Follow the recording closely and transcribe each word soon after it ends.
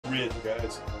Riz,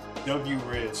 guys. W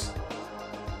Riz.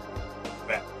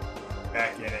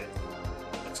 Back in it.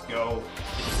 Let's go.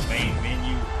 Main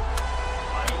menu.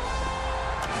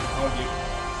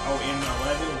 Oh, in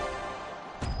 11.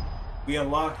 We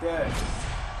unlocked that.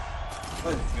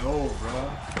 Let's go,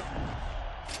 bro.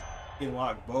 We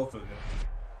unlocked both of them.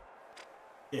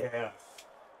 Yeah.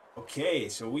 Okay,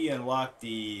 so we unlocked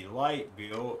the light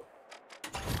build.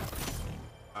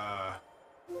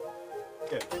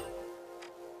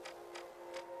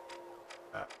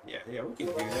 Yeah, we can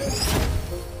do that.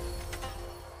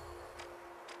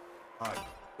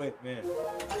 Equipment.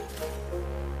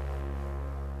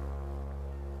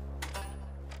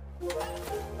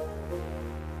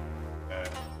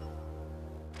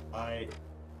 I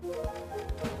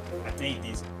think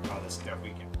these are all the stuff we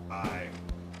can buy.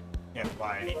 Can't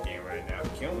buy anything right now.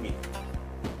 Can we?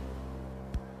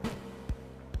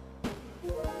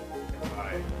 Can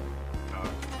buy.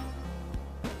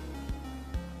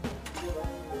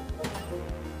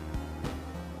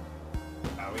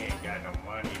 We ain't got no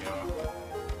money, though.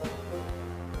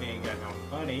 We ain't got no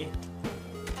money.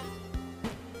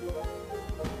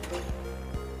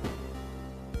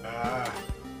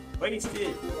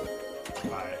 Wasted.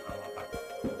 Alright,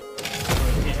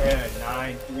 yeah,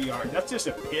 9.3R. That's just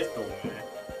a pistol, man.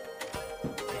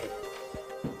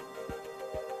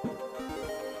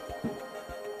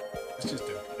 That's just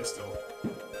a pistol.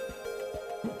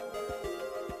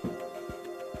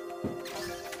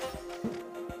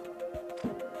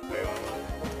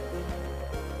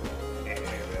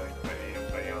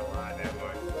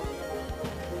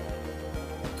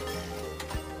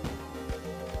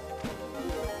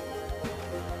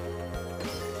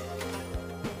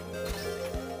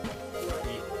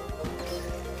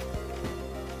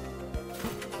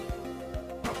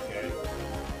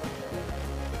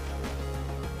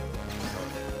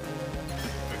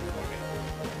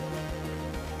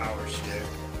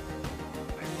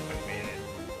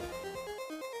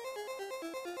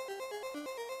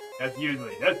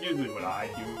 That's usually what I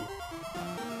do.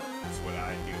 That's what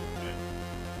I do.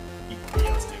 But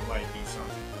else, it might be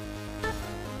something.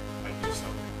 Might do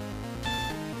something.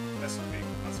 That's a big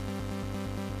possibility.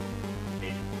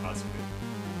 Maybe possibility.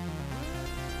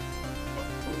 But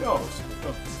who knows? Who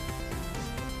knows?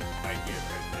 I get it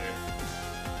right there.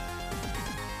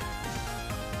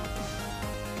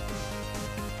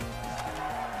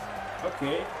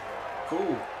 Okay.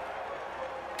 Cool.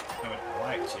 I'm a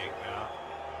black chick now.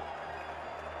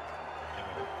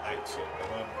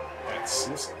 That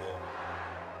system.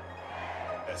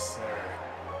 Yes, sir.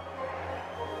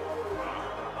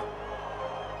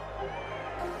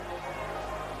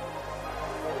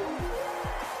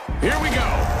 Here we go.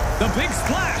 The Big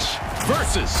Splash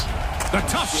versus the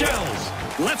Tough Shells.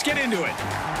 Let's get into it.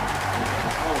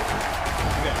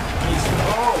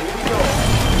 Oh, here we go.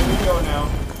 Here we go now.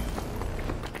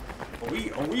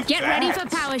 Get ready for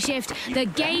Power Shift, the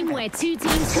game where two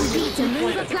teams compete to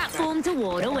move a platform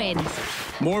toward a win.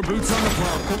 More boots on the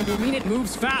platform will mean it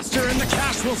moves faster and the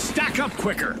cash will stack up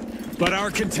quicker. But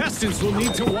our contestants will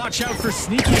need to watch out for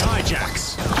sneaky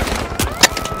hijacks.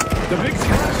 The Big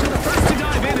Splash are the first to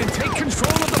dive in and take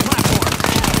control of the platform.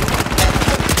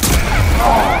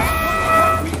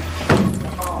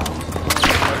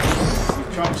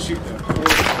 We're trying to shoot them.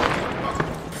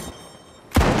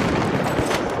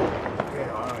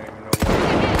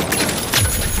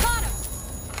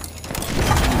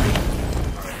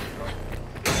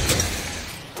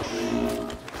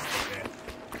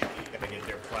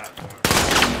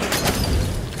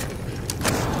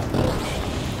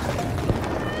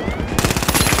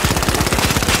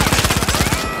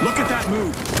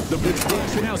 The Big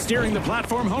Splash are now steering the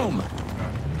platform home.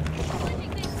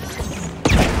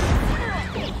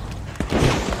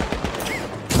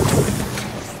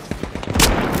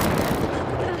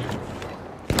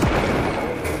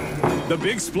 The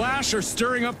Big Splash are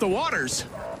stirring up the waters.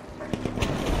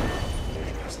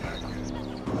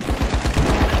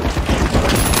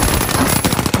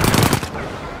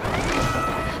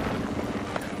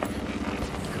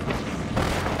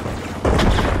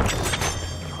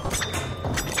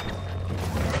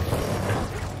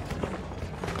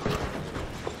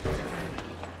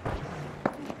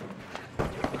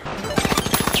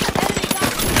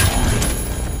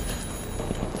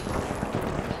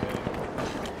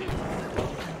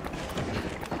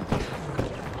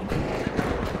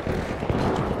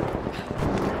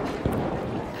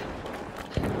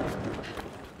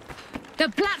 The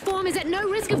platform is at no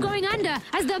risk of going under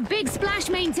as the Big Splash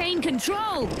maintain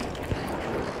control.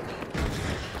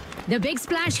 The Big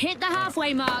Splash hit the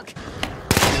halfway mark.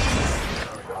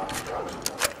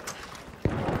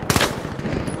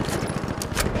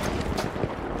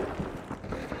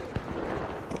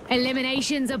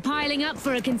 Eliminations are piling up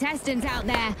for a contestant out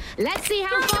there. Let's see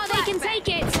how far they can take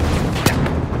it.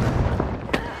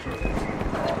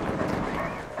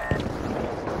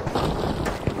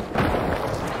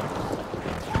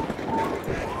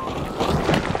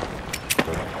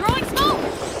 Throwing smoke!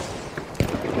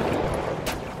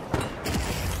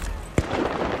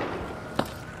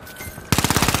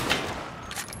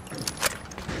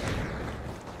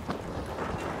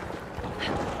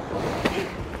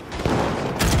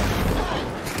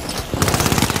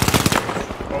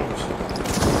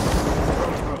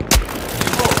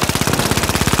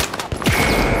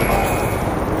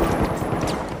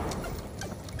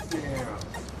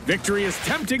 Victory is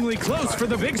temptingly close for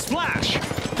the big splash. The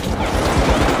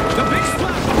big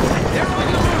splash! They're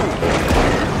on the move!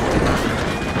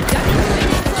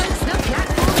 The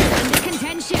platform is under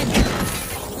contention.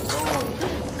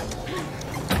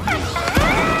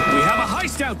 We have a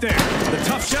heist out there. The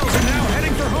tough shells are now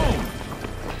heading for home.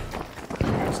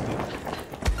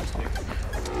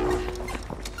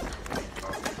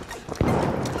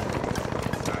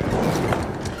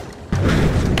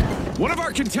 One of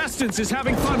our contestants is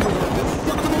having fun with the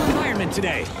destructible environment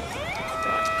today.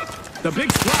 The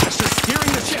big splash is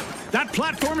steering the ship. That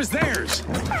platform is theirs.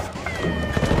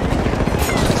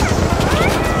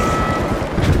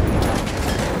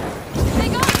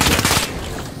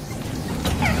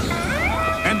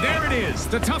 And there it is.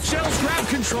 The tough shells grab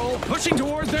control, pushing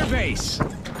towards their base.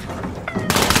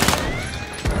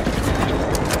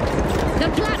 The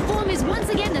platform is once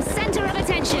again the center of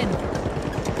attention.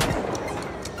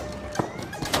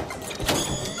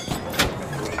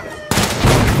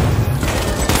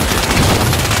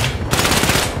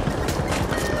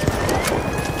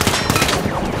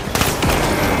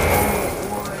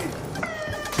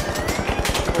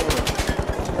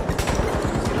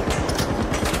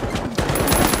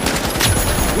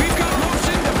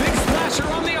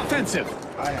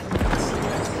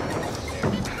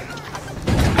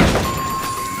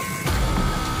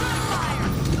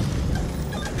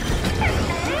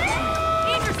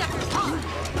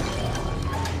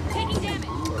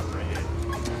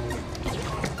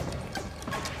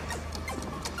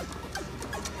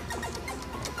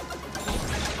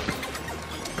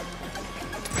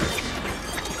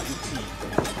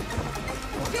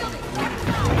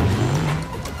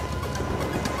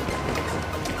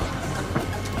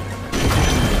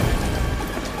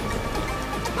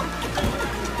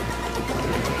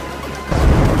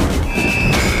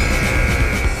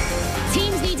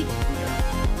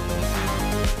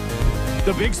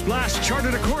 The Big Splash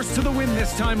charted a course to the win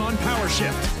this time on Power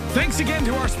Shift. Thanks again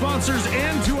to our sponsors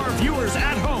and to our viewers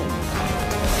at home.